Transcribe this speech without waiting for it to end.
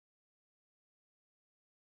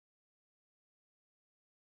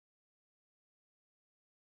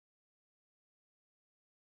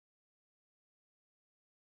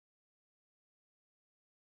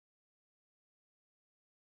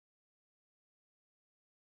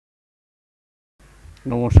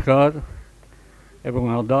নমস্কার এবং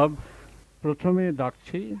আদাব। প্রথমে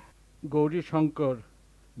ডাকছি Gourishankar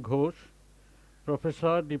Ghosh,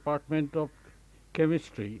 professor, department of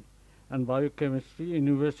chemistry and biochemistry,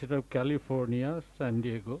 university of California, San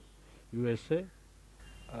Diego, USA.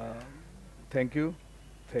 Uh, thank you,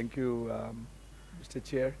 Mr.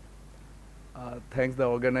 Chair. Thanks the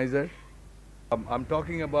organizer. I'm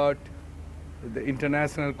talking about the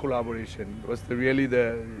international collaboration.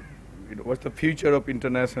 What's the future of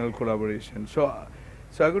international collaboration? So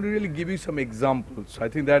I'm going to really give you some examples. I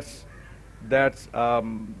think that's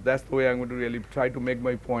the way I'm going to really try to make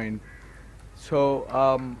my point. So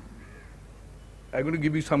I'm going to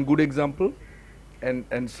give you some good example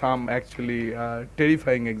and some actually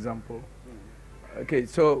terrifying example. Okay,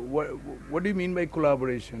 so what do you mean by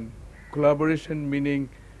collaboration? Collaboration meaning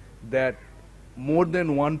that more than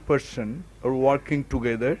one person are working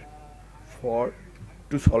together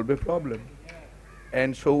to solve a problem. And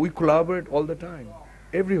so we collaborate all the time,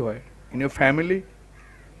 everywhere. In your family,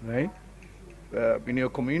 right? In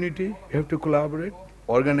your community, you have to collaborate.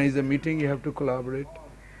 Organize a meeting, you have to collaborate.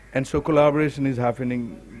 And so collaboration is happening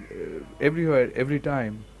everywhere, every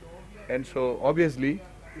time. And so obviously,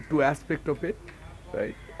 two aspects of it,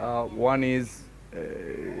 right? One is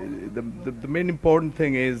the main important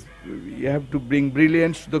thing is you have to bring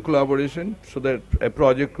brilliance to the collaboration so that a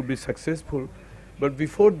project could be successful. But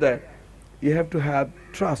before that, you have to have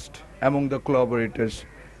trust among the collaborators.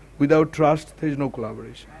 Without trust, there is no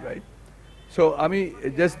collaboration, right? So আমি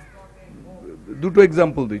just দুটো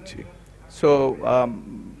example দিচ্ছি। So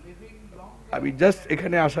আমি just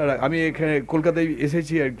এখানে আমি এখানে কলকাতায়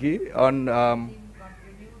এসেছি আর কি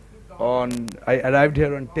on I arrived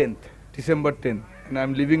here on 10th December 10th and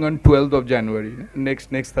I'm leaving on 12th of January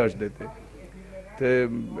next Thursday তে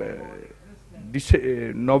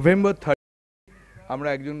November 30 আমরা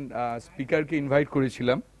একজন স্পিকারকে ইনভাইট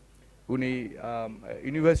করেছিলাম। উনি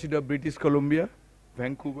university of British Columbia,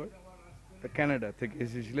 Vancouver, Canada থেকে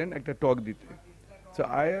এসেছিলেন একটা টক দিতে। সো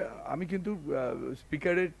আমি কিন্তু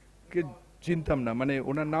স্পিকারকে চিনতাম না, মানে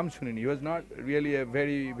ওনার নাম শুনিনি। হি was not really a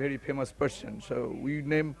very very famous person, so we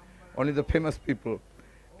name only the famous people.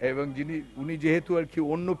 এবং উনি যেহেতু আর কি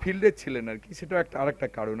অন্য ফিল্ডের ছিলেন আর কি, সেটা আরেকটা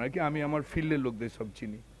কারণ আর কি, আমি আমার ফিল্ডের লোকদের সব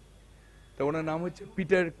চিনি। তো ওনার নাম হচ্ছে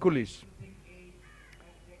পিটার কুলিশ।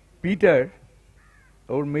 পিটার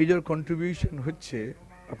ওর মেজর কন্ট্রিবিউশন হচ্ছে,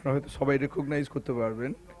 আপনারা হয়তো সবাই রেকগনাইজ করতে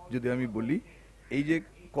পারবেন যদি আমি বলি, এই যে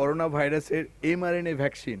করোনা ভাইরাসের mRNA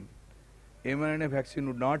vaccine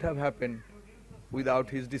would not have happened without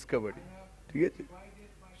his discovery, ঠিক আছে?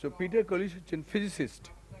 সো পিটার কলিশ হচ্ছেন ফিজিসিস্ট।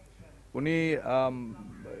 উনি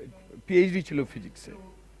পিএইচডি ছিল ফিজিক্সে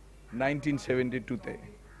 1972-তে।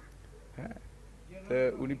 হ্যাঁ, তো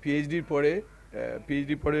উনি পিএইচডির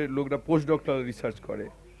পরে লোকরা পোস্ট ডক্টরাল রিসার্চ করে।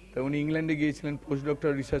 তো উনি ইংল্যান্ডে গিয়েছিলেন পোস্ট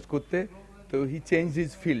ডক্টরাল রিসার্চ করতে। তো হি চেঞ্জ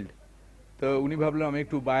হিজ ফিল্ড। তো উনি ভাবলেন আমি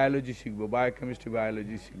একটু বায়োলজি শিখবো, বায়োকেমিস্ট্রি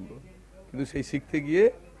বায়োলজি শিখবো। কিন্তু সেই শিখতে গিয়ে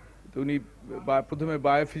তো উনি প্রথমে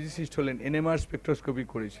বায়োফিজিসিস্ট হলেন, এনএমআর স্পেকট্রোস্কোপি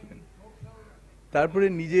করেছিলেন। তারপরে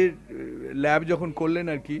নিজের ল্যাব যখন করলেন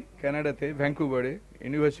আর কি কানাডাতে, ভ্যাঙ্কুভারে,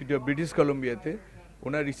 university of British কলম্বিয়াতে,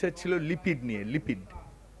 owner research ছিল লিপিড নিয়ে।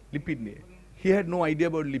 He had no idea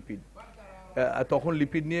about lipid. তখন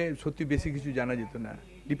লিপিড নিয়ে সত্যি বেশি কিছু জানা যেত না।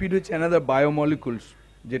 লিপিড হচ্ছে অ্যানাদার বায়োমলিকুলস,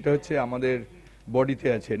 যেটা হচ্ছে আমাদের বডিতে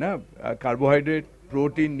আছে না, carbohydrate,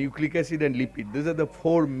 protein, nucleic acid and lipid. This are the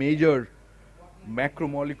 4 major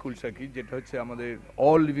ম্যাক্রোমলিকুলস আর কি, যেটা হচ্ছে আমাদের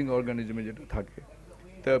অল লিভিং অর্গানিজমে যেটা থাকে।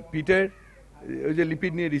 তা পিটার ওই যে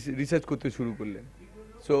লিপিড নিয়ে রিসার্চ করতে শুরু করলেন।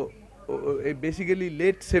 So basically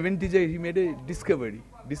late 70s he made a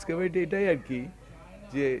ডিসকভারিটা এটাই আর কি,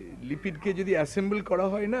 যে লিপিডকে যদি অ্যাসেম্বল করা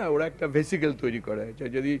হয় না, ওরা একটা ভেসিকেল তৈরি করা হয়।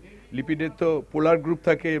 যদি লিপিডের তো পোলার গ্রুপ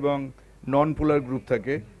থাকে এবং নন পোলার গ্রুপ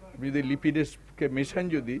থাকে, যদি লিপিডকে মেশান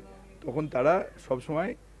যদি, তখন তারা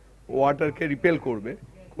সবসময় ওয়াটারকে রিপেল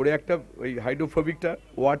করে একটা ওই হাইড্রোফোবিকটা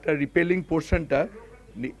ওয়াটার রিপেলিং পোর্শনটা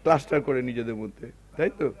ক্লাস্টার করে নিজেদের মধ্যে,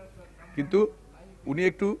 তাই তো? কিন্তু উনি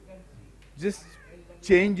একটু just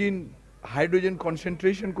change in hydrogen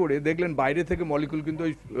concentration করে দেখলেন বাইরে থেকে মলিকুল কিন্তু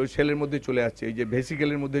ওই সেলের মধ্যে চলে আসছে, এই যে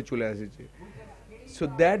ভেসিকেলের মধ্যে চলে আসছে। So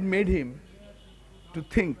that made him to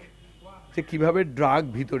think যে কীভাবে ড্রাগ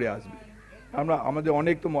ভিতরে আসবে। আমাদের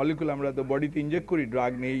অনেক তো মলিকুল আমরা তো বডিতে ইনজেক্ট করি,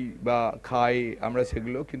 ড্রাগ নেই বা খাই আমরা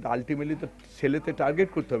সেগুলো, কিন্তু আলটিমেটলি তো সেলেতে টার্গেট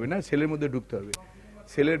করতে হবে না, সেলের মধ্যে ঢুকতে হবে।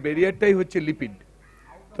 সেলের ব্যারিয়ারটাই হচ্ছে লিপিড।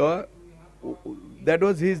 তো that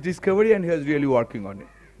was his Discovery and he was really working on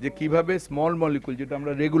it, যে কীভাবে স্মল মলিকুল, যেটা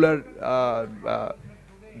আমরা রেগুলার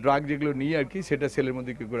ড্রাগ যেগুলো নিই আর কি, সেটা সেলের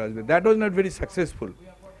মধ্যে কী করে আসবে। That was not very successful.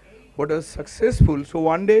 What was successful, so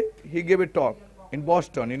one day he gave a talk in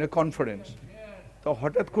Boston in a conference. তো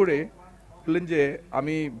হঠাৎ করে বললেন যে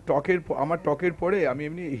আমি আমার টকের পরে আমি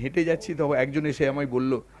এমনি হেঁটে যাচ্ছি, তখন একজন এসে আমায়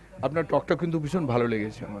বলল আপনার টকটা কিন্তু ভীষণ ভালো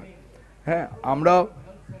লেগেছে আমার। হ্যাঁ,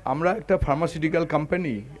 আমরা একটা ফার্মাসিউটিক্যাল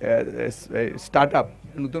কোম্পানি স্টার্ট আপ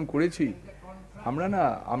নতুন করেছি,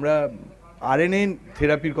 আমরা আরএনএ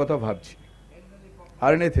থেরাপির কথা ভাবছি।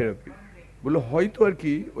 আরএনএ থেরাপি বললো হয়তো আর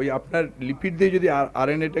কি ওই আপনার লিপিড দিয়ে যদি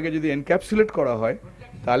আরএনএটাকে যদি এনক্যাপসুলেট করা হয়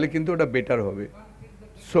তাহলে কিন্তু ওটা বেটার হবে।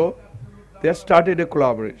 So they started a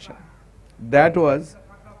collaboration that was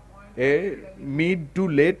A mid two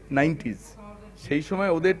late 90s। সেই সময়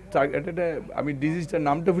ওদের আমি ডিজিজটার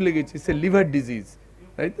নামটা ভুলে গেছি, সে লিভার ডিজিজ,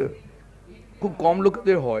 তাই তো? খুব কম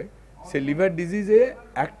লোকেদের হয়। সে লিভার ডিজিজে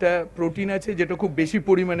একটা প্রোটিন আছে যেটা খুব বেশি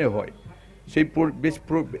পরিমাণে হয়, সেই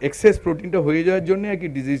এক্সেস প্রোটিনটা হয়ে যাওয়ার জন্য আর কি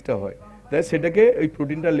ডিজিজটা হয়। তাই সেটাকে ওই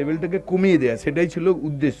প্রোটিনটার লেভেলটাকে কমিয়ে দেওয়া, সেটাই ছিল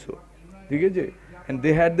উদ্দেশ্য, ঠিক আছে? And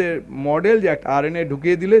they had the model যে একটা আরএনএ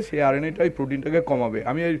ঢুকিয়ে দিলে সেই আরএনএটা ওই প্রোটিনটাকে কমাবে।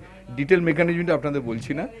 আমি ওই ডিটেল মেকানিজমটা আপনাদের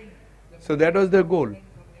বলছি না। So that was the goal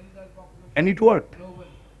and it worked.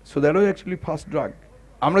 So that was actually first drug.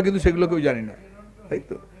 আমরা কিন্তু সেগুলো কেউ জানি না, তাই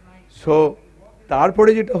তো? সো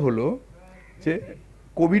তারপরে যেটা হলো যে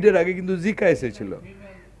কোভিডের আগে কিন্তু জিকা এসেছিল,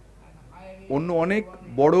 অন্য অনেক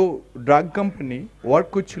বড় ড্রাগ কোম্পানি ওয়ার্ক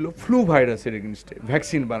করছিল ফ্লু ভাইরাসের এগেনস্টে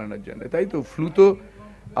ভ্যাকসিন বানানোর জন্য, তাই তো? ফ্লু তো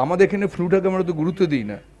আমাদের এখানে ফ্লুটাকে আমরা তো গুরুত্ব দিই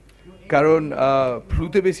না, কারণ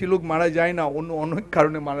ফ্লুতে বেশি লোক মারা যায় না, অন্য অনেক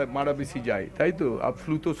কারণে মারা বেশি যায়, তাই তো? আর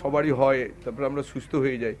ফ্লু তো সবারই হয়, তারপরে আমরা সুস্থ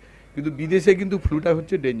হয়ে যাই। কিন্তু বিদেশে কিন্তু ফ্লুটা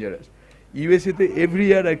হচ্ছে ডেঞ্জারাস। ইউএসএতে এভরি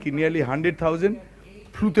ইয়ার আর কি নিয়ারলি 100,000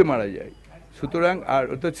 ফ্লুতে মারা যায়। সুতরাং আর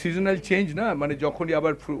ওটা সিজনাল চেঞ্জ না, মানে যখনই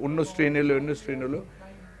আবার অন্য স্ট্রেন এলো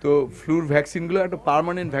তো ফ্লুর ভ্যাকসিনগুলো একটা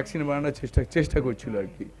পার্মানেন্ট ভ্যাকসিন বানানোর চেষ্টা করছিল আর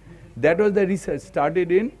কি। That was the research started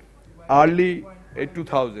in early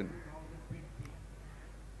 2000।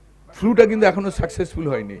 ফ্লুটা কিন্তু এখনো সাকসেসফুল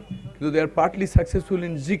হয়নি, কিন্তু দে আর পার্টলি সাকসেসফুল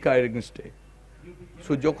ইন জিকা এগেনস্টে।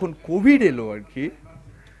 সো যখন কোভিড এলো আর কি,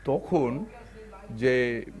 তখন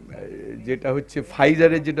যেটা হচ্ছে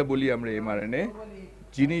ফাইজারের যেটা বলি আমরা এমআরএনএ,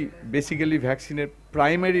 যিনি বেসিক্যালি ভ্যাকসিনের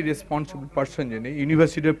প্রাইমারি রেসপন্সিবল পার্সন, যিনি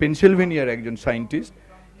ইউনিভার্সিটি অফ পেনসিলভেনিয়ার একজন scientist,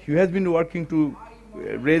 he has been working to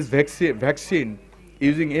raise vaccine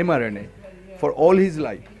using mRNA for all his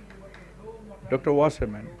life. Dr.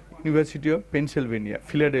 Wasserman, University of Pennsylvania,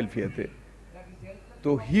 Philadelphia. So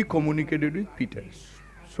he communicated with Peter.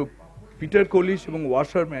 So Peter Collish and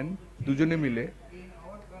Wasserman dujone mile,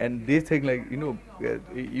 and they think like,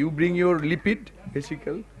 you bring your lipid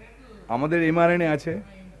vesicle, amader mRNA ache.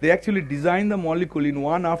 They actually designed the molecule in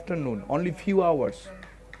one afternoon, only few hours.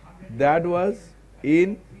 That was in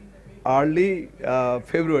early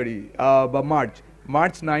ফেব্রুয়ারি বা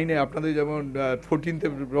March 9-এ আপনাদের যেমন 14th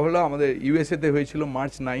হলো, আমাদের ইউএসএতে হয়েছিল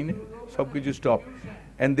March 9-এ, সব কিছু stop.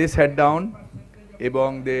 And they SAT down এবং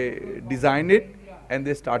দে design it and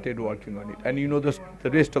they started working on it, and you know the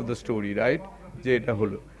rest of the story, right? যে এটা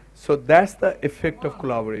হলো। So that's the effect of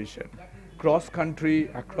collaboration cross country,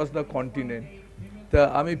 across the continent. তা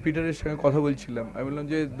আমি পিটারের সঙ্গে কথা বলছিলাম, আমি বললাম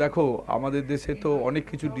যে দেখো আমাদের দেশে তো অনেক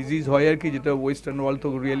কিছু ডিজিজ হয় আর কি, যেটা ওয়েস্টার্ন ওয়ার্ল্ড তো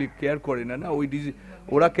রিয়েলি কেয়ার করে না। ওই ডিজিজ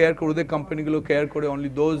ওরা কেয়ার করে, ওদের কোম্পানিগুলো কেয়ার করে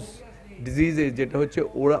অনলি দোজ ডিজিজে যেটা হচ্ছে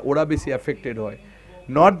ওরা বেশি অ্যাফেক্টেড হয়,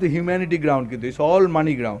 নট দ্য হিউম্যানিটি গ্রাউন্ড। কিন্তু ইটস অল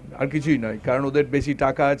মানি গ্রাউন্ড, আর কিছুই নয়, কারণ ওদের বেশি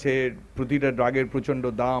টাকা আছে, প্রতিটা ড্রাগের প্রচণ্ড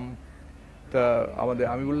দাম। তা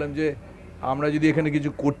আমি বললাম যে আমরা যদি এখানে কিছু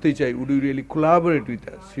করতে চাই, would you really collaborate with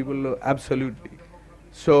us? সে বললো absolutely.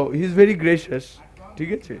 So he is very gracious,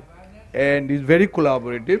 ঠিক আছে, and is very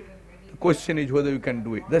collaborative. The question is whether you can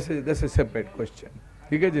do it. That's a separate question.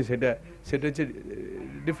 ঠিক আছে, সেটা হচ্ছে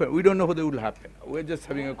different. We don't know whether it will happen. We're just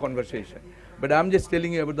having a conversation. But I'm just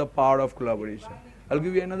telling you about the power of collaboration. I'll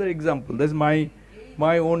give you another example. That's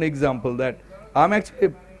my own example that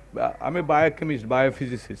I'm a biochemist,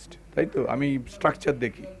 biophysicist. তাই তো? আমি structure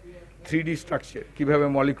দেখি, 3D structure, কিভাবে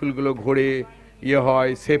মলিকুলগুলো ঘোরে,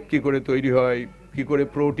 হয়, shape কি করে তৈরি হয়, কী করে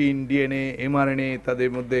প্রোটিন, ডিএনএ, এমআরএনএ তাদের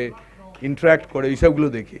মধ্যে ইন্টারাক্ট করে, এইসবগুলো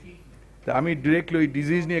দেখি। তা আমি ডিরেক্টলি ওই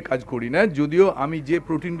ডিজিজ নিয়ে কাজ করি না, যদিও আমি যে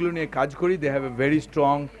প্রোটিনগুলো নিয়ে কাজ করি they have a very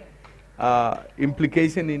strong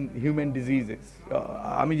implication in human diseases.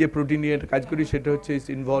 আমি যে প্রোটিন নিয়ে কাজ করি সেটা হচ্ছে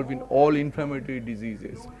involve in all inflammatory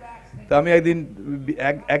diseases. তা আমি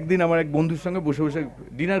একদিন আমার এক বন্ধুর সঙ্গে বসে বসে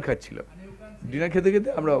ডিনার খাচ্ছিলাম। ডিনার খেতে খেতে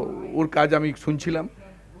আমরা ওর কাজ আমি শুনছিলাম,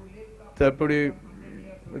 তারপরে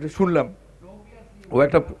শুনলাম ও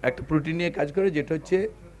একটা প্রোটিন নিয়ে কাজ করে, যেটা হচ্ছে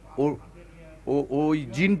ওই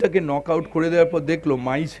জিনটাকে নক আউট করে দেওয়ার পর দেখলো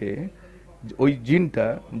মাইসে ওই জিনটা,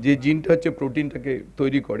 যে জিনটা হচ্ছে প্রোটিনটাকে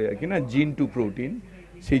তৈরি করে আর কি না, জিন টু প্রোটিন,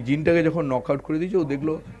 সেই জিনটাকে যখন নক আউট করে দিয়েছে ও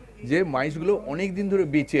দেখলো যে মাইসগুলো অনেক দিন ধরে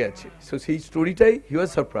বেঁচে আছে। সো সেই স্টোরিটাই হি ওয়াজ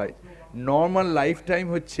সারপ্রাইজ। নর্মাল লাইফ টাইম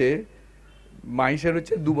হচ্ছে মাইসের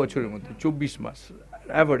হচ্ছে 2 বছরের মধ্যে 24 মাস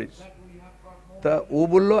অ্যাভারেজ। তা ও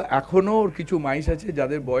বলল এখনো ওর কিছু মাইস আছে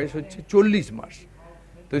যাদের বয়স হচ্ছে 40 মাস।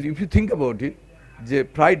 তো if you think about it, যে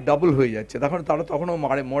প্রায় ডাবল হয়ে যাচ্ছে, তারা তখনও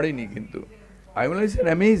মরেনি কিন্তু। আই মনে হয়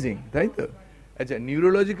অ্যামেজিং, তাই তো? আচ্ছা,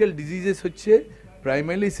 নিউরোলজিক্যাল ডিজিজেস হচ্ছে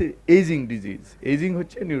প্রাইমারিলি এজিং ডিজিজ। এজিং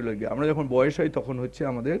হচ্ছে নিউরোলজি, আমরা যখন বয়স হয় তখন হচ্ছে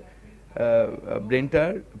আমাদের ব্রেনটা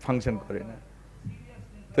ফাংশন করে না।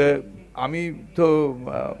 তো আমি তো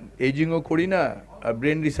এজিংও করি না আর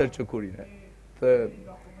ব্রেন রিসার্চও করি না। তো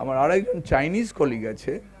আমার আরেকজন চাইনিজ কলিগ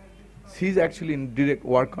আছে, C is actually in direct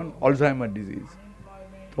work on অলজাইমার disease.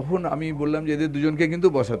 তখন আমি বললাম যে এদের দুজনকে কিন্তু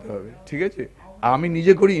বসাতে হবে, ঠিক আছে? আমি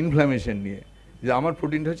নিজে করি ইনফ্ল্যামেশন নিয়ে, যে আমার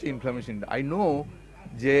প্রোটিনটা হচ্ছে ইনফ্ল্যামেশন। আই নো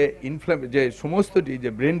যে যে সমস্তটি যে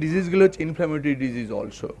ব্রেন ডিজিজগুলো হচ্ছে inflammatory disease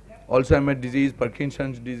also, অলজাইমার disease,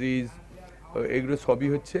 Parkinson's disease, এগুলো সবই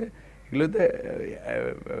হচ্ছে, এগুলোতে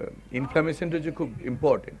ইনফ্ল্যামেশনটা হচ্ছে খুব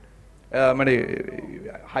ইম্পর্টেন্ট, মানে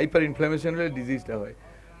হাইপার ইনফ্ল্যামেশন হলে ডিজিজটা হয়।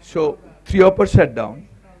 So 3 of us sat down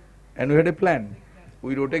and we had a plan.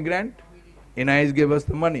 We wrote a grant, NIH gave us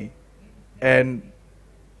the money, and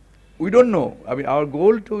we don't know, I mean our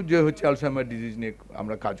goal to যে হচ্ছে Alzheimer disease নিয়ে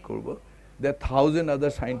আমরা কাজ করব। There are 1,000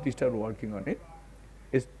 other scientists are working on it.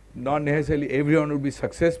 It's not necessarily everyone will be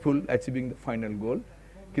successful achieving the final goal,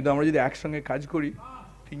 কিন্তু আমরা যদি একসঙ্গে কাজ করি,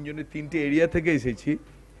 তিনজনের 3টে এরিয়া থেকে এসেছি,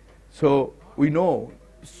 so we know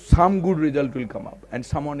some good result will come up and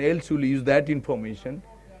someone else will use that information,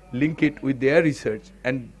 link it with their research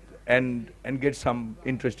and get some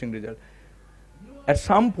interesting result. At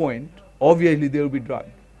some point, obviously there will be drug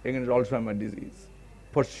against Alzheimer's disease,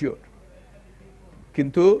 for sure.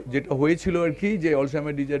 কিন্তু যেটা হয়েছিল আর কি, যে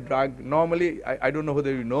Alzheimer's disease drug normally, I don't know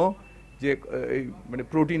whether you know, যে মানে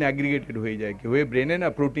protein aggregated হয়ে যায়, কি হয়ে ব্রেনে না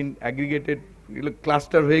প্রোটিন অ্যাগ্রিগেটেড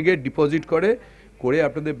ক্লাস্টার হয়ে গিয়ে ডিপোজিট করে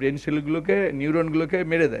আপনাদের ব্রেন সেলগুলোকে, নিউরনগুলোকে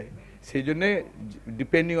মেরে দেয়। সেই জন্যে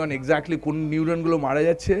ডিপেন্ডিং অন এক্স্যাক্টলি কোন নিউরনগুলো মারা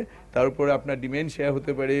যাচ্ছে, তার উপরে আপনার ডিমেনশিয়া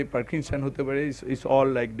হতে পারে, পার্কিনসন হতে পারে, ইটস অল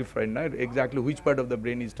লাইক ডিফারেন্ট, না exactly which part of the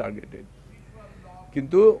brain is targeted.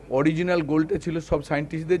 কিন্তু অরিজিনাল গোলটা ছিল সব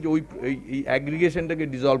সায়েন্টিস্টদের যে ওই অ্যাগ্রিগেশনটাকে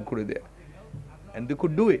ডিজলভ করে দেয়া, and they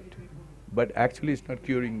could do it, but actually it's not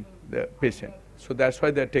curing the patient. So that's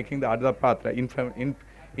why they are taking the other path,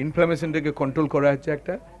 ইনফ্লামেশনটাকে control করা হচ্ছে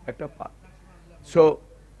একটা path. So,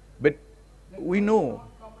 but we know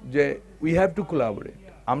যে we have to collaborate.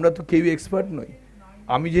 আমরা তো কেউই expert নই।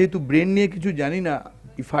 আমি যেহেতু ব্রেন নিয়ে কিছু জানি না,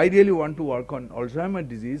 if I really want to work on Alzheimer's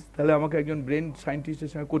disease, তাহলে আমাকে একজন ব্রেন সায়েন্টিস্টের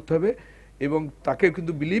সঙ্গে করতে হবে, এবং তাকে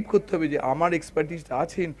কিন্তু বিলিভ করতে হবে যে আমার এক্সপার্টিস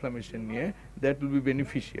আছে ইনফ্লামেশন নিয়ে, দ্যাট উইল বি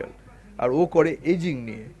বেনিফিশিয়াল। আর ও করে এজিং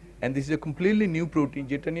নিয়ে, and this is a completely new protein,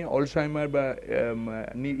 যেটা নিয়ে অলজাইমার বা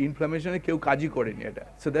ইনফ্লামেশনে কেউ কাজই করেনি এটা।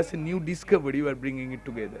 So that's a new Discovery, you R bringing it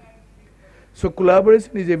together. So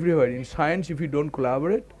collaboration is everywhere. In science, if you don't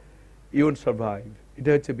collaborate, you won't survive. It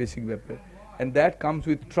is a basic ব্যাপার, and that comes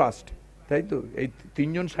with trust. তাই তো? এই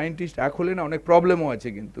তিনজন scientist এক হলে না অনেক প্রবলেমও আছে,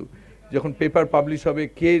 কিন্তু যখন পেপার পাবলিশ হবে,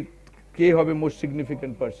 কে হবে মোস্ট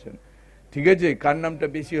সিগনিফিক্যান্ট পারসন, ঠিক আছে, কার নামটা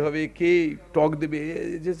বেশি হবে, কে টক দেবে,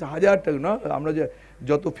 যে হাজারটা না, আমরা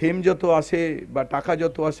যত ফেম যত আসে বা টাকা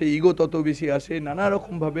যত আসে, ইগো তত বেশি আসে, নানা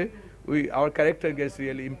রকমভাবে our character gets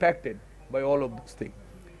really impacted by all of those things.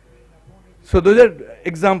 So those are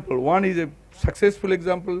example. One is a successful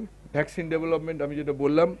example, vaccine development, আমি যেটা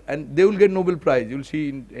বললাম, and they will get Nobel Prize. You will see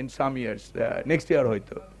in some years, next year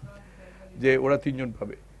হয়তো, যে ওরা তিনজন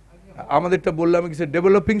পাবে। আমাদেরটা বললাম, it's a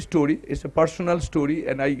developing story, it's a personal story,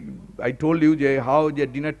 and I told you যে how যে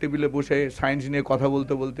ডিনার টেবিলে বসে সায়েন্স নিয়ে কথা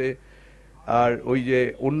বলতে বলতে, আর ওই যে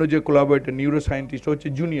অন্য যে কোলাবোরেটর নিউরো সায়েন্টিস্ট হচ্ছে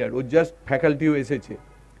জুনিয়র, ও জাস্ট ফ্যাকাল্টিও এসেছে,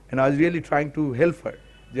 and I was really trying to help her,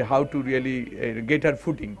 যে how to really get her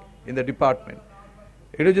footing in the department.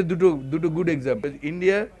 It is a দুটো good example.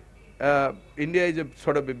 India is a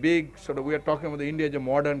sort of a big, we are talking about India as a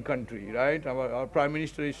modern country, right? Our Prime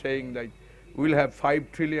Minister is saying like we'll have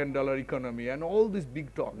 $5 trillion economy and all this big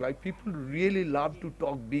talk. Like people really love to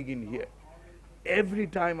talk big in here. Every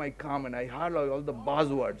time I come and I hear all the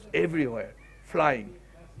buzzwords everywhere flying,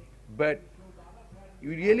 but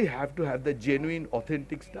you really have to have the genuine,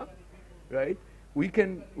 authentic stuff, right? We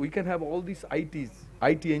can have all these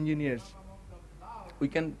IT engineers. We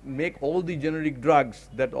can make all the generic drugs,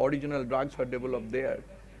 that original drugs are developed there,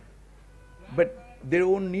 but they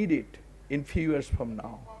won't need it in few years from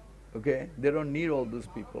now. Okay, they don't need all those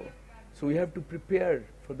people. So we have to prepare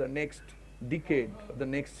for the next decade, for the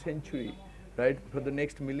next century, right? For the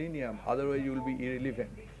next millennium. Otherwise, you will be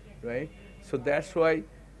irrelevant, right? So that's why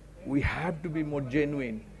we have to be more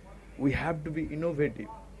genuine. We have to be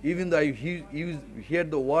innovative. Even though I hear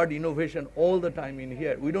the word innovation all the time in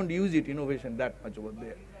here, we don't use it, innovation, that much over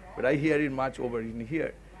there. But I hear it much over in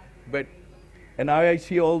here. But And now I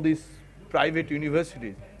see all these private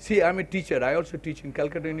universities. See, I'm a teacher. I also teach in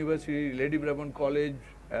Calcutta University, Lady Brabourne College.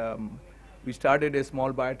 We started a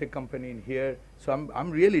small biotech company in here. So I'm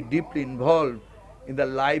really deeply involved in the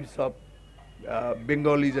lives of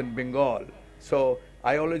Bengalis and Bengal. So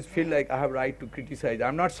I always feel like I have right to criticize.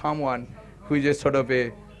 I'm not someone who is just sort of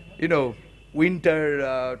a, you know,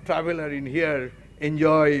 winter traveler in here,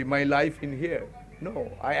 enjoy my life in here.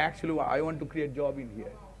 No, I want to create job in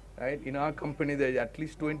here. Right? In our company, there at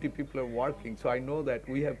least 20 people are working, so I know that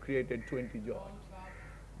we have created 20 jobs.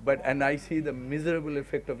 And I see the miserable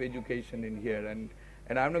effect of education in here,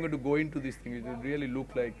 and I'm not going to go into this thing. It will really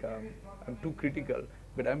look like I'm too critical,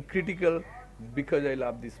 but I'm critical because I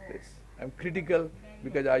love this place. I'm critical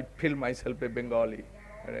because I feel myself a Bengali,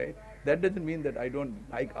 right? That doesn't mean that I don't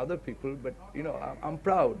like other people, but you know, I'm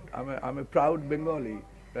proud. I'm a proud Bengali,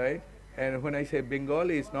 right? And when I say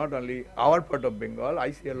Bengali, it's not only our part of Bengal.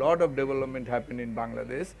 I see a lot of development happen in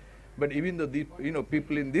Bangladesh, but even though the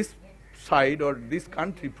people in this side or this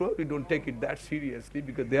country probably don't take it that seriously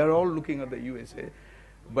because they are all looking at the USA.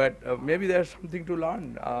 But maybe there's something to learn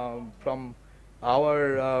from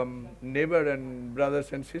our neighbor and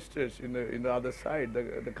brothers and sisters in the other side.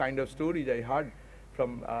 The kind of stories I heard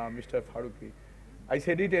from Mr. Faruqi. I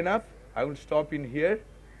said it enough. I will stop in here,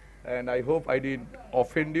 and I hope I didn't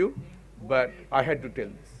offend you, but I had to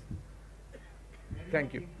tell this.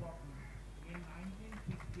 Thank you.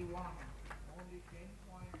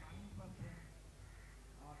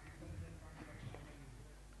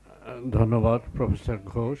 ধন্যবাদ professor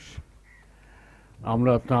Ghosh.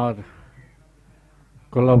 আমরা তার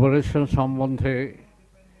collaboration সম্বন্ধে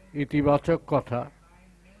ইতিবাচক কথা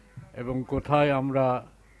এবং কোথায় আমরা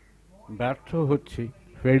ব্যর্থ হচ্ছি,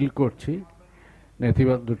 ফেল করছি,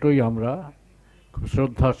 নেতিবাচক দুটোই আমরা খুব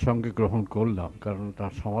শ্রদ্ধার সঙ্গে গ্রহণ করলাম, কারণ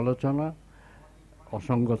তার সমালোচনা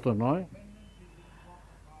অসঙ্গত নয়।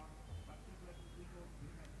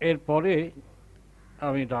 এরপরে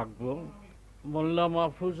আমি ডাকব মোল্লা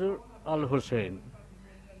মাহফুজুর আল হোসেন।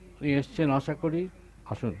 উনি এসছেন, আশা করি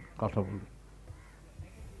আসুন কথা বলুন।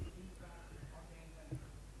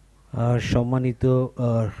 সম্মানিত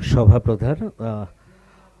সভাপ্রধান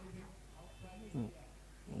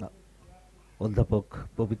অধ্যাপক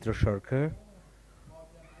পবিত্র সরকার,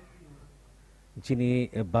 যিনি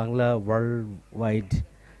বাংলা ওয়ার্ল্ড ওয়াইড,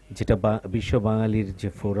 যেটা বিশ্ব বাঙালির যে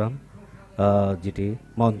ফোরাম, যেটি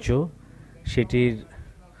মঞ্চ, সেটির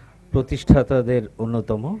প্রতিষ্ঠাতাদের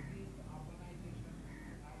অন্যতম,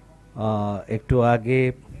 একটু আগে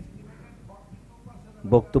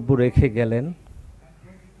বক্তব্য রেখে গেলেন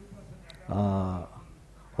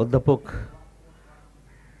অধ্যাপক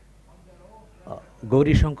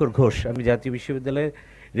গৌরীশঙ্কর ঘোষ। আমি জাতীয় বিশ্ববিদ্যালয়ের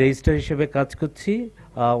রেজিস্ট্রার হিসেবে কাজ করছি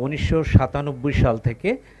 1997 সাল থেকে।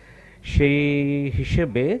 সেই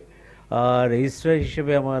হিসেবে রেজিস্ট্রার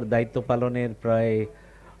হিসেবে আমার দায়িত্ব পালনের প্রায়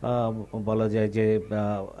বলা যায় যে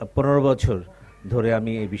 15 বছর ধরে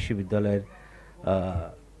আমি এই বিশ্ববিদ্যালয়ের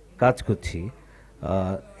কাজ করছি।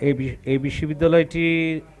 এই বিশ্ববিদ্যালয়টি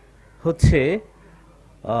হচ্ছে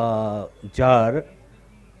যার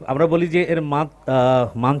আমরা বলি যে এর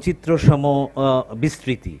মানচিত্র সম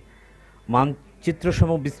বিস্তৃতি। মানচিত্র সম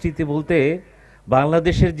বিস্তৃতি বলতে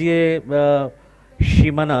বাংলাদেশের যে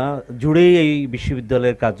সীমানা জুড়েই এই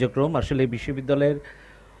বিশ্ববিদ্যালয়ের কার্যক্রম। আসলে এই বিশ্ববিদ্যালয়ের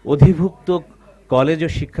অধিভুক্ত কলেজ ও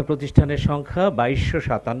শিক্ষা প্রতিষ্ঠানের সংখ্যা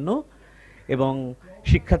 2257 এবং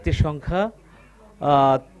শিক্ষার্থীর সংখ্যা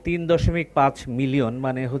 3.5 মিলিয়ন,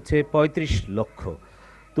 মানে হচ্ছে 35 লক্ষ।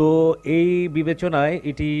 তো এই বিবেচনায়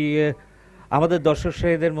এটি আমাদের দর্শক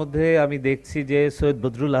সাহেবদের মধ্যে আমি দেখছি যে সৈয়দ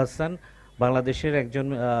বদরুল হাসান বাংলাদেশের একজন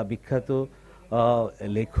বিখ্যাত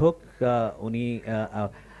লেখক, উনি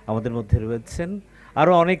আমাদের মধ্যে রয়েছেন,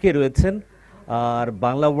 আরও অনেকে রয়েছেন। আর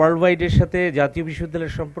বাংলা ওয়ার্ল্ড ওয়াইডের সাথে জাতীয়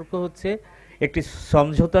বিশ্ববিদ্যালয়ের সম্পর্ক হচ্ছে একটি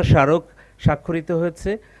সমঝোতা স্মারক স্বাক্ষরিত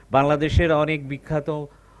হয়েছে। বাংলাদেশের অনেক বিখ্যাত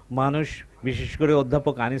মানুষ, বিশেষ করে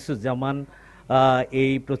অধ্যাপক আনিসুজ্জামান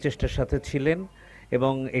এই প্রচেষ্টার সাথে ছিলেন,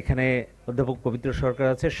 এবং এখানে অধ্যাপক পবিত্র সরকার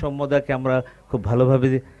আছে। সৌম্যদাকে আমরা খুব ভালোভাবে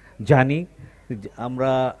জানি।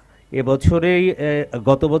 আমরা এবছরেই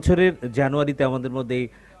গত বছরের জানুয়ারিতে আমাদের মধ্যে এই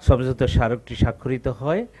সমঝোতা স্মারকটি স্বাক্ষরিত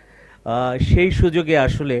হয়। সেই সুযোগে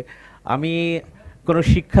আসলে আমি কোনো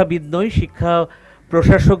শিক্ষাবিদ নই, শিক্ষা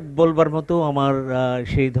প্রশাসক বলবার মতো আমার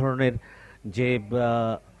সেই ধরনের যে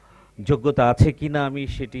যোগ্যতা আছে কি না আমি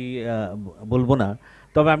সেটি বলবো না,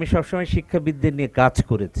 তবে আমি সবসময় শিক্ষাবিদদের নিয়ে কাজ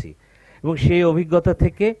করেছি এবং সেই অভিজ্ঞতা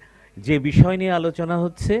থেকে যে বিষয় নিয়ে আলোচনা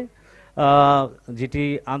হচ্ছে যেটি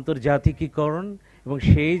আন্তর্জাতিকীকরণ, এবং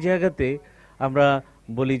সেই জায়গাতে আমরা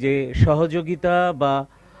বলি যে সহযোগিতা বা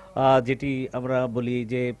যেটি আমরা বলি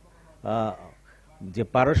যে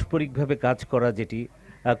পারস্পরিকভাবে কাজ করা, যেটি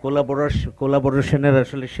কোলাবোরেশনের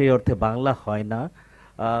আসলে সেই অর্থে বাংলা হয় না।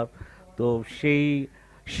 তো সেই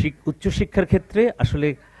উচ্চশিক্ষার ক্ষেত্রে আসলে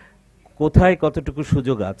কোথায় কতটুকু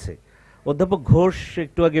সুযোগ আছে। অধ্যাপক ঘোষ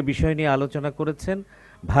একটু আগে বিষয় নিয়ে আলোচনা করেছেন,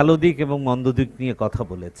 ভালো দিক এবং মন্দ দিক নিয়ে কথা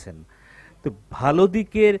বলেছেন। তো ভালো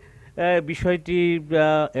দিকের বিষয়টি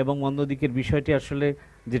এবং মন্দ দিকের বিষয়টি আসলে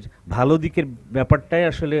যে ভালো দিকের ব্যাপারটাই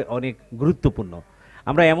আসলে অনেক গুরুত্বপূর্ণ।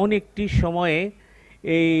 আমরা এমন একটি সময়ে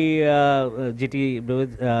এই যেটি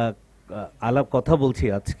আলাপ কথা বলছি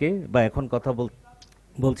আজকে বা এখন কথা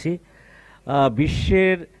বলছি,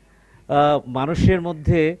 বিশ্বের মানুষের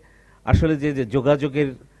মধ্যে আসলে যে যোগাযোগের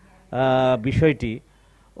বিষয়টি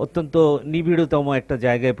অত্যন্ত নিবিড়তম একটা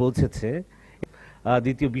জায়গায় পৌঁছেছে।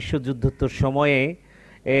 দ্বিতীয় বিশ্বযুদ্ধোত্তর সময়ে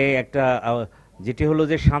একটা যেটি হলো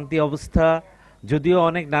যে শান্তি অবস্থা, যদিও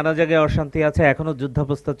অনেক নানা জায়গায় অশান্তি আছে, এখনও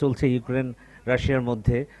যুদ্ধাবস্থা চলছে ইউক্রেন রাশিয়ার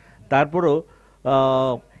মধ্যে, তারপরও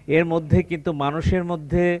এর মধ্যে কিন্তু মানুষের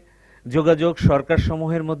মধ্যে যোগাযোগ, সরকার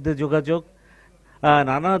সমূহের মধ্যে যোগাযোগ,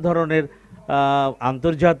 নানা ধরনের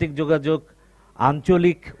আন্তর্জাতিক যোগাযোগ,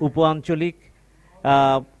 আঞ্চলিক উপ আঞ্চলিক,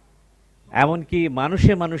 এমনকি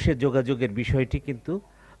মানুষে মানুষের যোগাযোগের বিষয়টি কিন্তু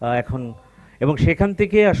এখন, এবং সেখান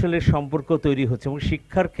থেকে আসলে সম্পর্ক তৈরি হচ্ছে। এবং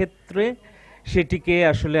শিক্ষার ক্ষেত্রে সেটিকে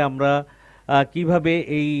আসলে আমরা কিভাবে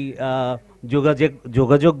এই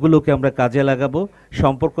যোগাযোগগুলোকে আমরা কাজে লাগাবো,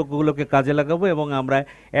 সম্পর্কগুলোকে কাজে লাগাবো এবং আমরা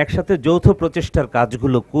একসাথে যৌথ প্রচেষ্টার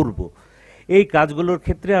কাজগুলো করব, এই কাজগুলোর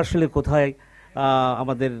ক্ষেত্রে আসলে কোথায়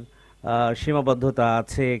আমাদের সীমাবদ্ধতা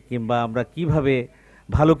আছে কিংবা আমরা কিভাবে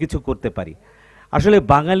ভালো কিছু করতে পারি। আসলে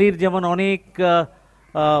বাঙালির যেমন অনেক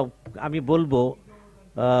আমি বলবো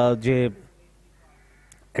যে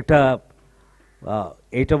একটা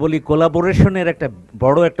এইটা বলি কোলাবোরেশনের একটা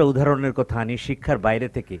বড় একটা উদাহরণের কথা আনি শিক্ষার বাইরে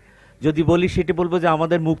থেকে যদি বলি, সেটি বলবো যে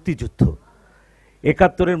আমাদের মুক্তিযুদ্ধ,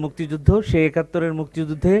 ৭১-এর মুক্তিযুদ্ধ। সেই ৭১-এর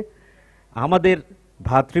মুক্তিযুদ্ধে আমাদের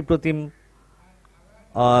ভ্রাতৃপ্রতিম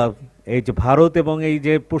এই যে ভারত এবং এই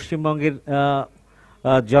যে পশ্চিমবঙ্গের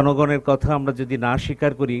জনগণের কথা আমরা যদি না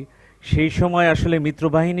স্বীকার করি, সেই সময় আসলে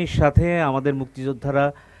মিত্রবাহিনীর সাথে আমাদের মুক্তিযোদ্ধারা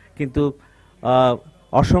কিন্তু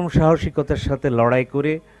অসম সাহসিকতার সাথে লড়াই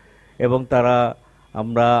করে এবং তারা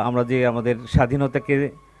আমরা যে আমাদের স্বাধীনতাকে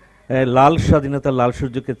লাল স্বাধীনতার লাল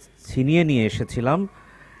সূর্যকে ছিনিয়ে নিয়ে এসেছিলাম,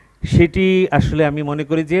 সেটি আসলে আমি মনে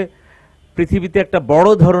করি যে পৃথিবীতে একটা বড়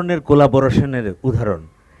ধরনের কোলাবোরেশনের উদাহরণ,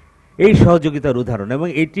 এই সহযোগিতার উদাহরণ, এবং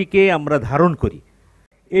এটিকে আমরা ধারণ করি।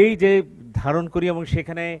 এই যে ধারণ করি এবং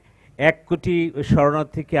সেখানে ১ কোটি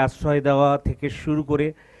শরণার্থীকে আশ্রয় দেওয়া থেকে শুরু করে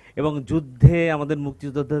এবং যুদ্ধে আমাদের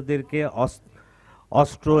মুক্তিযোদ্ধাদেরকে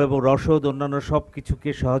অস্ত্র এবং রসদ অন্যান্য সব কিছুকে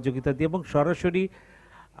সহযোগিতা দিয়ে এবং সরাসরি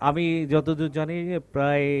আমি যতদূর জানি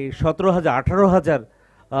প্রায় ১৭,০০০ ১৮,০০০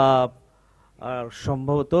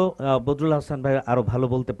 সম্ভবত বদরুল হাসান ভাই আরও ভালো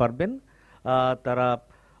বলতে পারবেন, তারা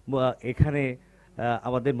এখানে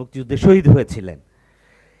আমাদের মুক্তিযুদ্ধে শহীদ হয়েছিলেন।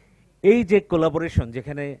 এই যে কোলাবোরেশন,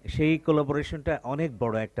 যেখানে সেই কোলাবোরেশনটা অনেক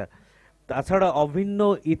বড় একটা, তাছাড়া অভিন্ন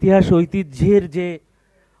ইতিহাস ঐতিহ্যের যে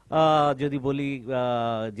যদি বলি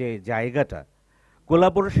যে জায়গাটা,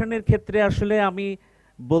 কোলাবোরেশনের ক্ষেত্রে আসলে আমি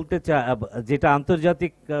বলতে চাই যেটা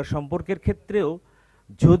আন্তর্জাতিক সম্পর্কের ক্ষেত্রেও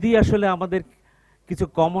যদি আসলে আমাদের কিছু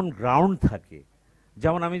কমন গ্রাউন্ড থাকে,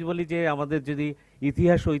 যেমন আমি বলি যে আমাদের যদি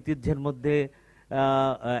ইতিহাস ঐতিহ্যের মধ্যে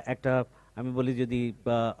একটা আমি বলি যদি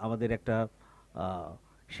আমাদের একটা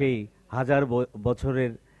সেই হাজার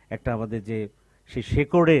বছরের একটা আমাদের যে সেই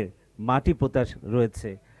শেকড়ের মাটি পোতা রয়েছে,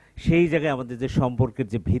 সেই জায়গায় আমাদের যে সম্পর্কের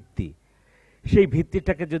যে ভিত্তি, সেই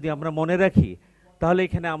ভিত্তিটাকে যদি আমরা মনে রাখি, তাহলে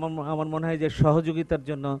এখানে আমার মনে হয় যে সহযোগিতার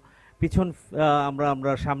জন্য পিছন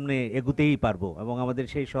আমরা সামনে এগুতেই পারবো এবং আমাদের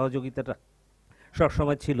সেই সহযোগিতাটা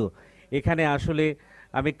সবসময় ছিল। এখানে আসলে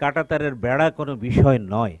আমি কাঁটাতারের বেড়া কোনো বিষয়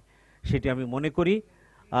নয়, সেটি আমি মনে করি।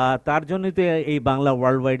 তার জন্যই তো এই বাংলা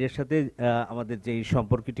ওয়ার্ল্ড ওয়াইডের সাথে আমাদের যে এই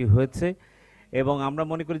সম্পর্কটি হয়েছে এবং আমরা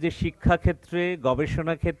মনে করি যে শিক্ষা ক্ষেত্রে,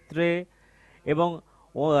 গবেষণা ক্ষেত্রে এবং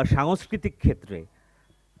সাংস্কৃতিক ক্ষেত্রে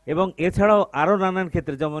এবং এছাড়াও আরও নানান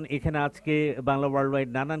ক্ষেত্রে, যেমন এখানে আজকে বাংলা ওয়ার্ল্ড ওয়াইড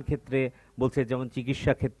নানান ক্ষেত্রে বলছে, যেমন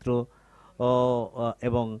চিকিৎসা ক্ষেত্র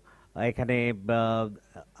এবং এখানে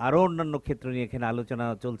আরও অন্যান্য ক্ষেত্র নিয়ে এখানে আলোচনা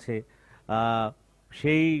চলছে।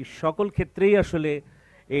 সেই সকল ক্ষেত্রেই আসলে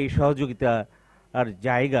এই সহযোগিতা আর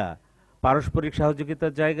জায়গা, পারস্পরিক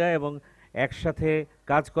সহযোগিতার জায়গা এবং একসাথে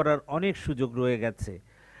কাজ করার অনেক সুযোগ রয়ে গেছে।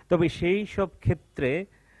 তবে সেই সব ক্ষেত্রে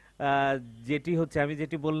যেটি হচ্ছে, আমি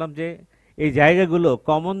যেটি বললাম যে এই জায়গাগুলো,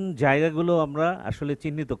 কমন জায়গাগুলো আমরা আসলে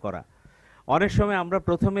চিহ্নিত করা। অনেক সময় আমরা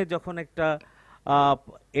প্রথমে যখন একটা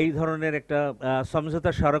এই ধরনের একটা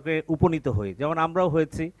সমঝোতা স্মারকে উপনীত হই, যেমন আমরাও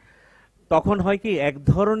হয়েছি, তখন হয় কি এক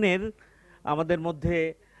ধরনের আমাদের মধ্যে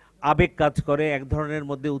আবেগ কাজ করে, এক ধরনের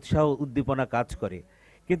মধ্যে উৎসাহ উদ্দীপনা কাজ করে,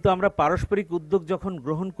 কিন্তু আমরা পারস্পরিক উদ্যোগ যখন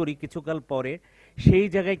গ্রহণ করি কিছুকাল পরে, সেই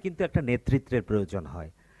জায়গায় কিন্তু একটা নেতৃত্বের প্রয়োজন হয়।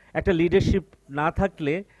 একটা লিডারশিপ না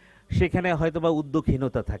থাকলে সেখানে হয়তোবা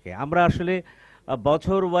উদ্যোগহীনতা থাকে। আমরা আসলে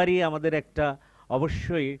বছরওয়ারি আমাদের একটা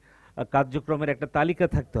অবশ্যই কার্যক্রমের একটা তালিকা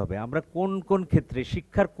থাকতে হবে। আমরা কোন কোন ক্ষেত্রে,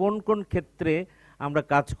 শিক্ষার কোন কোন ক্ষেত্রে আমরা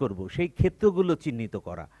কাজ করব, সেই ক্ষেত্রগুলো চিহ্নিত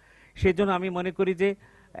করা। সেই জন্য আমি মনে করি যে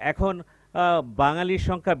এখন বাঙালির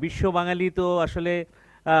সংখ্যা, বিশ্ব বাঙালি তো আসলে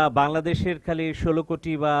বাংলাদেশের খালি 16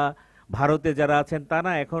 কোটি বা ভারতে যারা আছেন তা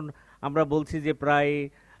না, এখন আমরা বলছি যে প্রায়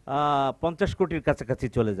 50 কোটির কাছাকাছি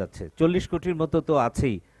চলে যাচ্ছে, 40 কোটির মতো তো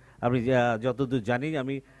আছেই। আমি যতদূর জানি,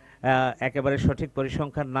 আমি একেবারে সঠিক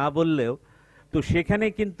পরিসংখ্যান না বললেও, তো সেখানে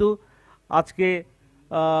কিন্তু আজকে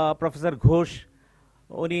প্রফেসর ঘোষ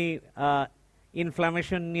উনি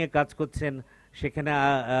ইনফ্লামেশন নিয়ে কাজ করছেন, সেখানে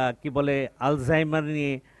কি বলে আলজাইমার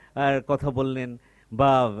নিয়ে কথা বললেন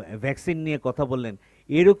বা ভ্যাকসিন নিয়ে কথা বললেন।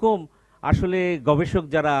 এরকম আসলে গবেষক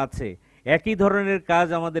যারা আছে, একই ধরনের কাজ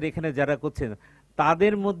আমাদের এখানে যারা করছেন,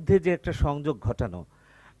 তাদের মধ্যে যে একটা সংযোগ ঘটানো,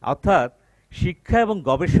 অর্থাৎ শিক্ষা এবং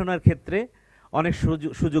গবেষণার ক্ষেত্রে অনেক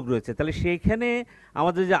সুযোগ রয়েছে। তাহলে সেইখানে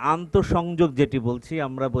আমাদের যে আন্তঃসংযোগ যেটি বলছি,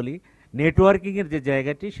 আমরা বলি নেটওয়ার্কিংয়ের যে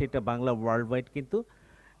জায়গাটি, সেটা বাংলা ওয়ার্ল্ড ওয়াইড কিন্তু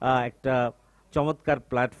একটা চমৎকার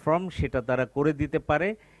প্ল্যাটফর্ম, সেটা তারা করে দিতে পারে।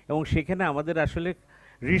 এবং সেখানে আমাদের আসলে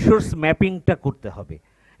রিসোর্স ম্যাপিংটা করতে হবে।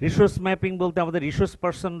 রিসোর্স ম্যাপিং বলতে আমাদের রিসোর্স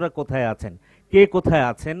পার্সনরা কোথায় আছেন, কে কোথায়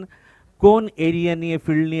আছেন, কোন এরিয়া নিয়ে,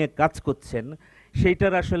 ফিল্ড নিয়ে কাজ করছেন,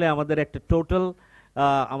 সেইটার আসলে আমাদের একটা টোটাল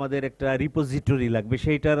আমাদের একটা রিপোজিটরি লাগবে।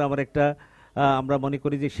 সেইটার আমার একটা আমরা মনে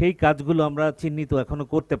করি যে সেই কাজগুলো আমরা চিহ্নিত এখনো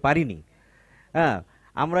করতে পারিনি। হ্যাঁ,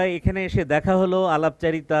 আমরা এখানে এসে দেখা হলো,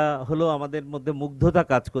 আলাপচারিতা হলো, আমাদের মধ্যে মুগ্ধতা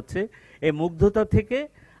কাজ করছে। এই মুগ্ধতা থেকে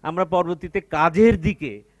আমরা পরবর্তীতে কাজের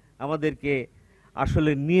দিকে আমাদেরকে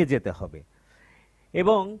আসলে নিয়ে যেতে হবে।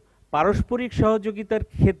 এবং পারস্পরিক সহযোগিতার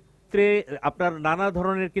ক্ষেত্রে আপনার নানা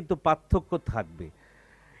ধরনের কিন্তু পার্থক্য থাকবে।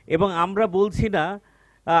 এবং আমরা বলছি না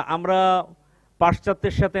আমরা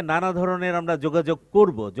পাশ্চাত্যের সাথে নানা ধরনের আমরা যোগাযোগ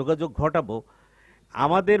করব, যোগাযোগ ঘটাবো।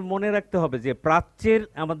 আমাদের মনে রাখতে হবে যে প্রাচ্যের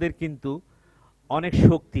আমাদের কিন্তু অনেক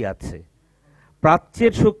শক্তি আছে,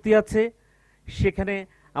 প্রাচ্যের শক্তি আছে। সেখানে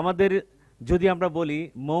আমাদের যদি আমরা বলি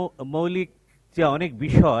মৌলিক যে অনেক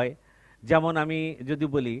বিষয়, যেমন আমি যদি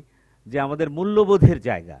বলি যে আমাদের মূল্যবোধের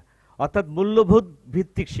জায়গা, অর্থাৎ মূল্যবোধ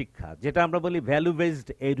ভিত্তিক শিক্ষা, যেটা আমরা বলি ভ্যালু বেসড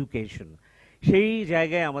এডুকেশন, সেই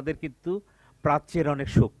জায়গায় আমাদের কিন্তু প্রাচ্যের অনেক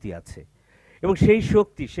শক্তি আছে। এবং সেই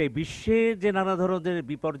শক্তি, সেই বিশ্বে যে নানা ধরনের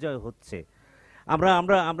বিপর্যয় হচ্ছে, আমরা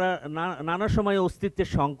আমরা আমরা নানা সময় অস্তিত্বের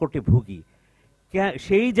সংকটে ভুগি,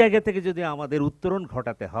 সেই জায়গা থেকে যদি আমাদের উত্তরণ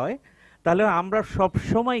ঘটাতে হয়, তাহলে আমরা সব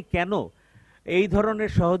সময় কেন এই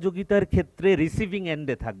ধরনের সহযোগিতার ক্ষেত্রে রিসিভিং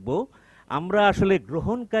এন্ডে থাকব? আমরা আসলে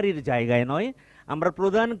গ্রহণকারীর জায়গায় নয়, আমরা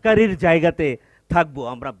প্রদানকারীর জায়গাতে থাকব।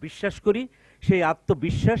 আমরা বিশ্বাস করি, সেই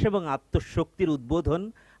আত্মবিশ্বাস এবং আত্মশক্তির উদ্বোধন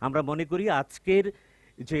আমরা মনে করি আজকের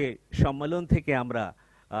যে সম্মেলন থেকে আমরা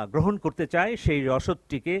গ্রহণ করতে চাই, সেই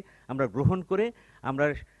রসদটিকে আমরা গ্রহণ করে আমরা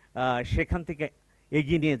সেখান থেকে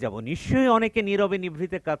এগিয়ে নিয়ে যাব। নিশ্চয়ই অনেকে নীরবে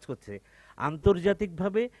নিভৃতে কাজ করছে,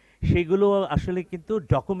 আন্তর্জাতিকভাবে সেগুলো আসলে কিন্তু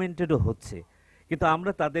ডকুমেন্টেডও হচ্ছে, কিন্তু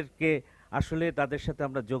আমরা তাদেরকে আসলে তাদের সাথে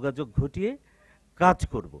আমরা যোগাযোগ ঘটিয়ে কাজ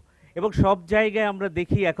করব। এবং সব জায়গায় আমরা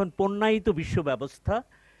দেখি এখন পণ্যায়িত বিশ্ব ব্যবস্থা,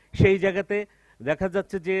 সেই জায়গাতে দেখা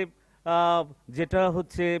যাচ্ছে যে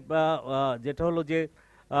যেটা হলো যে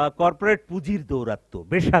কর্পোরেট পুঁজির দৌরাত্ম্য,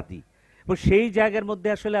 বেসাতি। এবং সেই জায়গার মধ্যে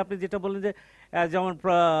আসলে আপনি যেটা বললেন যে যেমন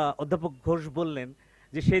অধ্যাপক ঘোষ বললেন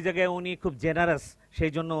যে সেই জায়গায় উনি খুব জেনারাস,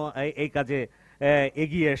 সেই জন্য এই কাজে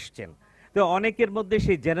এগিয়ে এসছেন। তো অনেকের মধ্যে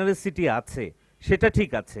সেই জেনারেসিটি আছে, সেটা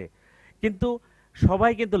ঠিক আছে, কিন্তু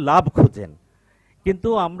সবাই কিন্তু লাভ খোঁজেন। কিন্তু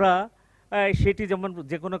আমরা সেটি যেমন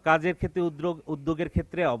যে কোনো কাজের ক্ষেত্রে, উদ্যোগের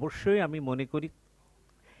ক্ষেত্রে অবশ্যই আমি মনে করি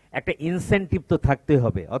একটা ইনসেন্টিভ তো থাকতে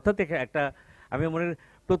হবে। অর্থাৎ একটা আমি মনে করি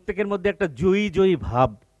প্রত্যেকের মধ্যে একটা জয়ী জয়ী ভাব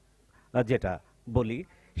যেটা বলি,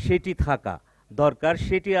 সেটি থাকা দরকার।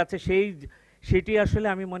 সেটি আছে, সেটি আসলে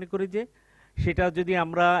আমি মনে করি যে সেটা যদি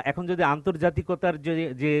আমরা এখন যদি আন্তর্জাতিকতার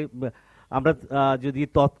যে আমরা যদি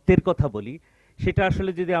তত্ত্বের কথা বলি, সেটা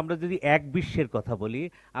আসলে যদি আমরা যদি এক বিশ্বের কথা বলি,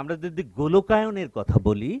 আমরা যদি গোলকায়নের কথা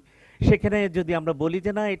বলি, সেখানে যদি আমরা বলি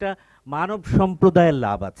যে না, এটা মানব সম্প্রদায়ের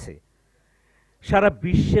লাভ আছে, সারা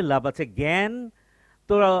বিশ্বের লাভ আছে। জ্ঞান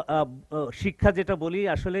তো শিক্ষা যেটা বলি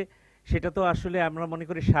আসলে সেটা তো আসলে আমরা মনে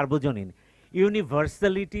করি সার্বজনীন,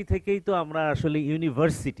 ইউনিভার্সালিটি থেকেই তো আমরা আসলে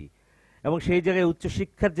ইউনিভার্সিটি। এবং সেই জায়গায়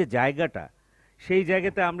উচ্চশিক্ষার যে জায়গাটা, সেই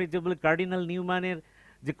জায়গাতে আমরা যে বলি কার্ডিনাল নিউম্যানের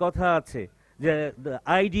যে কথা আছে, যে দ্য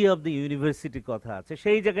আইডিয়া অফ দ্য ইউনিভার্সিটির কথা আছে,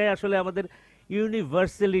 সেই জায়গায় আসলে আমাদের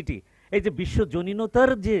ইউনিভার্সালিটি, এই যে বিশ্বজনীনতার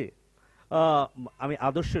যে আমি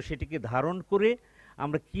আদর্শ, সেটিকে ধারণ করে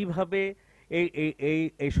আমরা কিভাবে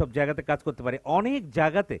এইসব জায়গাতে কাজ করতে পারে। অনেক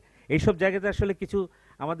জায়গাতে এইসব জায়গাতে আসলে কিছু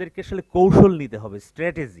আমাদেরকে আসলে কৌশল নিতে হবে,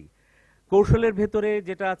 স্ট্র্যাটেজি। কৌশলের ভেতরে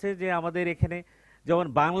যেটা আছে যে আমাদের এখানে যেমন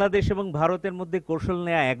বাংলাদেশ এবং ভারতের মধ্যে কৌশল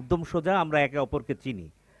নেওয়া একদম সোজা, আমরা একে অপরকে চিনি।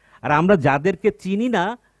 আর আমরা যাদেরকে চিনি না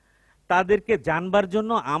তাদেরকে জানবার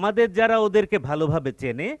জন্য আমাদের যারা ওদেরকে ভালোভাবে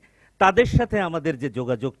চেনে তাদের সাথে আমাদের যে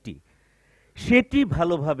যোগাযোগটি সেটি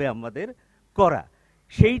ভালোভাবে আমাদের করা,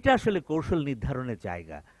 সেইটা আসলে কৌশল নির্ধারণের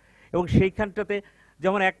জায়গা। এবং সেইখানটাতে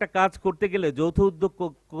যেমন একটা কাজ করতে গেলে, যৌথ উদ্যোগ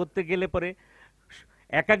করতে গেলে পরে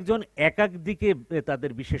এক একজন এক এক দিকে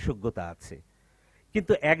তাদের বিশেষজ্ঞতা আছে,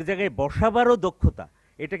 কিন্তু এক জায়গায় বসাবারও দক্ষতা,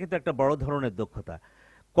 এটা কিন্তু একটা বড় ধরনের দক্ষতা।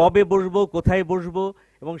 কবে বসবো, কোথায় বসবো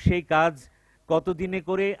এবং সেই কাজ কতদিনে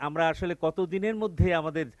করে আমরা আসলে কতদিনের মধ্যে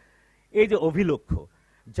আমাদের এই যে অভিলক্ষ্য,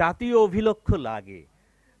 জাতীয় অভিলক্ষ্য লাগে।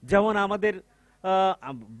 যেমন আমাদের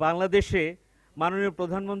বাংলাদেশে মাননীয়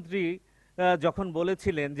প্রধানমন্ত্রী যখন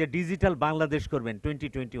বলেছিলেন যে ডিজিটাল বাংলাদেশ করবেন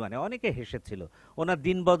 2021-এ, অনেকে হেসেছিল, ওনার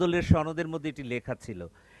দিন বদলের সনদের মধ্যে এটি লেখা ছিল।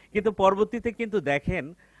 কিন্তু পরবর্তীতে কিন্তু দেখেন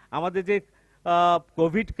আমাদের যে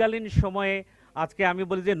কোভিডকালীন সময়ে, আজকে আমি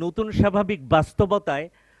বলি যে নতুন স্বাভাবিক বাস্তবতায়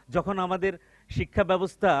যখন আমাদের শিক্ষা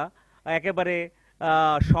ব্যবস্থা একেবারে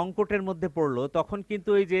সংকটের মধ্যে পড়লো, তখন কিন্তু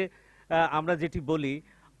এই যে আমরা যেটি বলি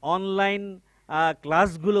অনলাইন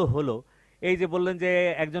ক্লাসগুলো হলো। এই যে বললেন যে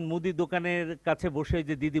একজন মুদি দোকানের কাছে বসে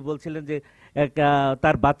যে দিদি বলছিলেন যে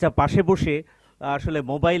তার বাচ্চা পাশে বসে আসলে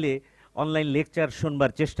মোবাইলে অনলাইন লেকচার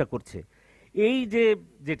শুনবার চেষ্টা করছে। এই যে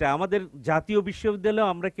যেটা আমাদের জাতীয়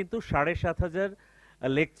বিশ্ববিদ্যালয়ে আমরা কিন্তু 7,500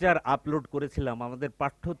 লেকচার আপলোড করেছিলাম আমাদের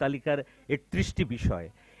পাঠ্য তালিকার 31টি বিষয়।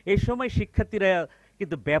 এই সময় শিক্ষার্থীরা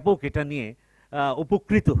কিন্তু ব্যাপক এটা নিয়ে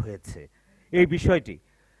উপকৃত হয়েছে এই বিষয়টি।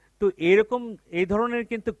 তো এরকম এই ধরনের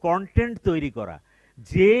কিন্তু কন্টেন্ট তৈরি করা,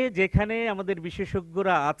 যে যেখানে আমাদের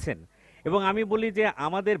বিশেষজ্ঞরা আছেন, এবং আমি বলি যে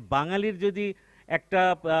আমাদের বাঙালির যদি একটা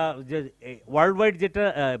যে ওয়ার্ল্ড ওয়াইড যেটা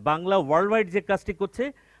বাংলা ওয়ার্ল্ড ওয়াইড যে কাজটি করছে,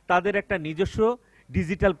 তাদের একটা নিজস্ব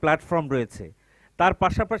ডিজিটাল প্ল্যাটফর্ম রয়েছে। তার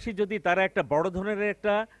পাশাপাশি যদি তারা একটা বড় ধরনের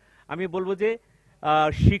একটা, আমি বলবো যে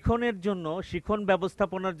শিক্ষণের জন্য শিক্ষণ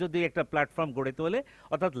ব্যবস্থাপনার যদি একটা প্ল্যাটফর্ম গড়ে তোলে,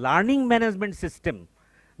 অর্থাৎ লার্নিং ম্যানেজমেন্ট সিস্টেম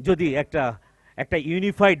যদি একটা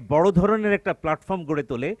ইউনিফাইড বড় ধরনের একটা প্ল্যাটফর্ম গড়ে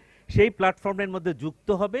তোলে, সেই প্ল্যাটফর্মের মধ্যে যুক্ত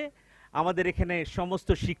হবে আমাদের এখানে সমস্ত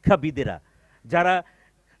শিক্ষাবিদেরা, যারা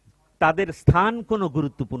তাদের স্থান কোনো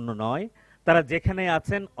গুরুত্বপূর্ণ নয়, তারা যেখানে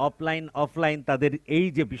আছেন অফলাইন তাদের এই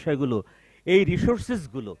যে বিষয়গুলো, এই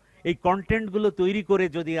রিসোর্সেসগুলো, এই কন্টেন্টগুলো তৈরি করে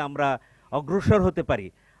যদি আমরা অগ্রসর হতে পারি,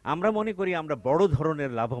 আমরা মনে করি আমরা বড়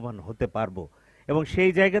ধরনের লাভবান হতে পারবো। এবং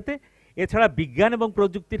সেই জায়গাতে এছাড়া বিজ্ঞান এবং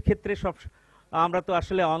প্রযুক্তির ক্ষেত্রে আমরা তো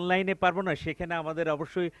আসলে অনলাইনে পারবো না, সেখানে আমাদের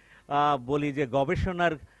অবশ্যই বলি যে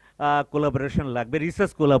গবেষণার কোলাবোরেশন লাগবে,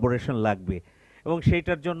 রিসার্চ কোলাবোরেশন লাগবে, এবং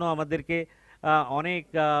সেইটার জন্য আমাদেরকে অনেক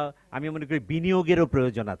আমি মনে করি বিনিয়োগেরও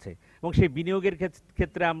প্রয়োজন আছে। এবং সেই বিনিয়োগের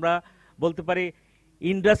ক্ষেত্রে আমরা বলতে পারি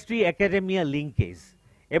ইন্ডাস্ট্রি একাডেমিয়া লিঙ্কেজ,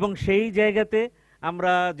 এবং সেই জায়গাতে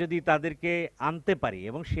আমরা যদি তাদেরকে আনতে পারি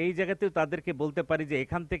এবং সেই জায়গাতেও তাদেরকে বলতে পারি যে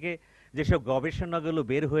এখান থেকে যেসব গবেষণাগুলো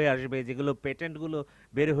বের হয়ে আসবে, যেগুলো পেটেন্টগুলো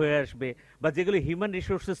বের হয়ে আসবে, বা যেগুলো হিউম্যান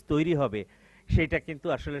রিসোর্সেস তৈরি হবে, সেইটা কিন্তু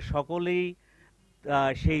আসলে সকলেই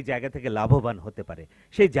সেই জায়গা থেকে লাভবান হতে পারে।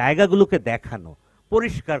 সেই জায়গাগুলোকে দেখানো,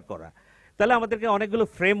 পরিষ্কার করা। তাহলে আমাদেরকে অনেকগুলো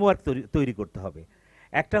ফ্রেমওয়ার্ক তৈরি করতে হবে।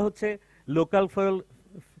 একটা হচ্ছে লোকাল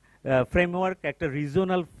ফ্রেমওয়ার্ক, একটা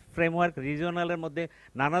রিজিওনাল ফ্রেমওয়ার্ক, রিজিওনালের মধ্যে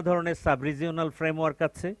নানা ধরনের সাব রিজিওনাল ফ্রেমওয়ার্ক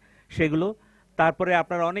আছে সেগুলো। তারপরে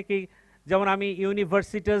আপনারা অনেকেই, যেমন আমি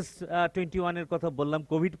ইউনিভার্সিটাস 21-এর কথা বললাম,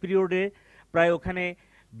 কোভিড পিরিয়ডে প্রায় ওখানে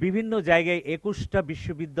বিভিন্ন জায়গায় 21টা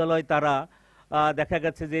বিশ্ববিদ্যালয় তারা দেখা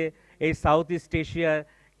গেছে যে এই সাউথ ইস্ট এশিয়া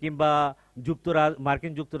কিংবা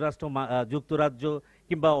মার্কিন যুক্তরাজ্য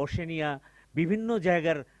কিংবা ওশেনিয়া বিভিন্ন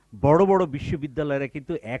জায়গার বড় বড় বিশ্ববিদ্যালয়রা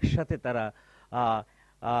কিন্তু একসাথে তারা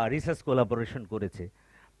রিসার্চ কোলাবোরেশন করেছে,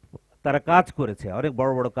 তারা কাজ করেছে, অনেক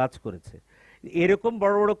বড় বড় কাজ করেছে। এরকম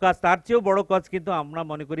বড় বড় কাজ, তার চেয়েও বড় কাজ কিন্তু আমরা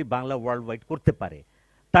মনে করি বাংলা ওয়ার্ল্ড ওয়াইড করতে পারে,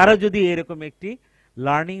 তারা যদি এরকম একটি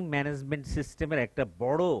লার্নিং ম্যানেজমেন্ট সিস্টেমের একটা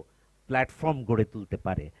বড় প্ল্যাটফর্ম গড়ে তুলতে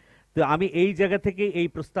পারে। তো আমি এই জায়গা থেকে এই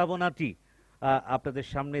প্রস্তাবনাটি আপনাদের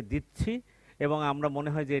সামনে দিচ্ছি, এবং আমরা মনে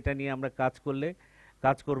হয় যে এটা নিয়ে আমরা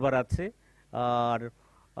কাজ করবার আছে। আর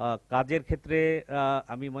কাজের ক্ষেত্রে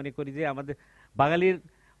আমি মনে করি যে আমাদের বাঙালির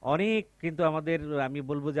অনেক কিন্তু আমাদের, আমি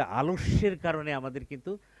বলবো যে আলস্যের কারণে আমাদের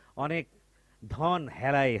কিন্তু অনেক ধন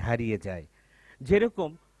হেলায় হারিয়ে যায়। যেরকম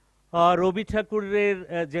রবি ঠাকুরের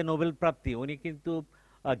যে নোবেল প্রাপ্তি, উনি কিন্তু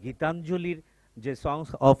গীতাঞ্জলির যে সংস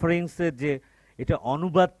অফারিংসের যে এটা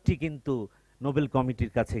অনুবাদটি কিন্তু নোবেল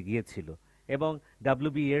কমিটির কাছে গিয়েছিল, এবং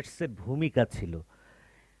ডব্লিউ.বি. ইয়েটসের ভূমিকা ছিল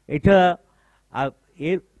এটা।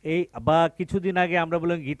 বা কিছুদিন আগে আমরা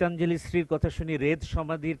বললাম গীতাঞ্জলি শ্রীর কথা শুনি, রেদ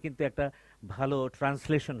সমাধির কিন্তু একটা ভালো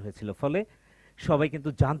ট্রান্সলেশন হয়েছিল, ফলে সবাই কিন্তু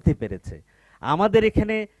জানতে পেরেছে। আমাদের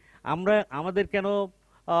এখানে আমাদের কেন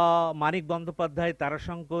মানিক বন্দ্যোপাধ্যায়,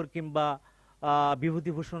 তারাশঙ্কর কিংবা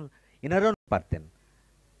বিভূতিভূষণ এনারাও পারতেন,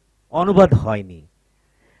 অনুবাদ হয়নি।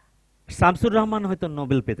 শামসুর রহমান হয়তো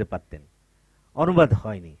নোবেল পেতে পারতেন, অনুবাদ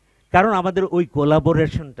হয়নি, কারণ আমাদের ওই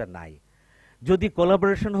কোলাবোরেশনটা নাই। যদি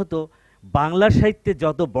কোলাবোরেশন হতো, বাংলা সাহিত্যে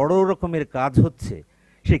যত বড় রকমের কাজ হচ্ছে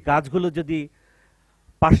সেই কাজগুলো যদি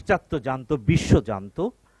পাশ্চাত্য জানতো, বিশ্ব জানতো,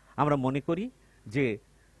 আমরা মনে করি যে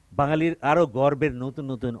বাঙালির আরো গর্বের নতুন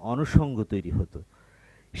নতুন অনুষঙ্গ তৈরি হতো।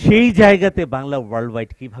 সেই জায়গাতে বাংলা ওয়ার্ল্ড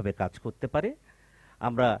ওয়াইড কিভাবে কাজ করতে পারে,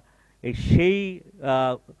 আমরা সেই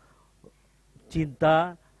চিন্তা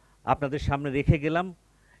আপনাদের সামনে রেখে গেলাম।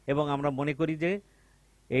 এবং আমরা মনে করি যে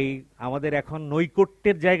এই আমাদের এখন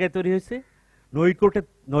নৈকট্যের জায়গায় তৈরি হয়েছে,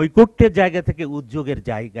 নৈকট্যের জায়গা থেকে উদ্যোগের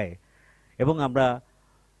জায়গায়, এবং আমরা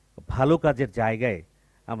ভালো কাজের জায়গায়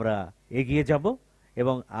আমরা এগিয়ে যাব।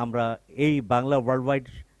 এবং আমরা এই বাংলা ওয়ার্ল্ড ওয়াইড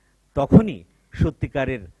তখনই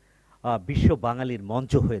সত্যিকারের বিশ্ব বাঙালির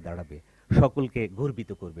মঞ্চ হয়ে দাঁড়াবে, সকলকে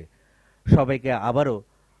গর্বিত করবে। সবাইকে আবারও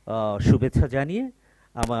শুভেচ্ছা জানিয়ে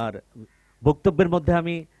আমার বক্তব্যের মধ্যে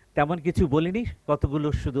আমি তেমন কিছু বলিনি, কতগুলো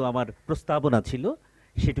শুধু আমার প্রস্তাবনা ছিল,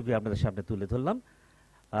 সেটুকুই আপনাদের সামনে তুলে ধরলাম।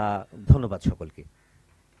 ধন্যবাদ সকলকে।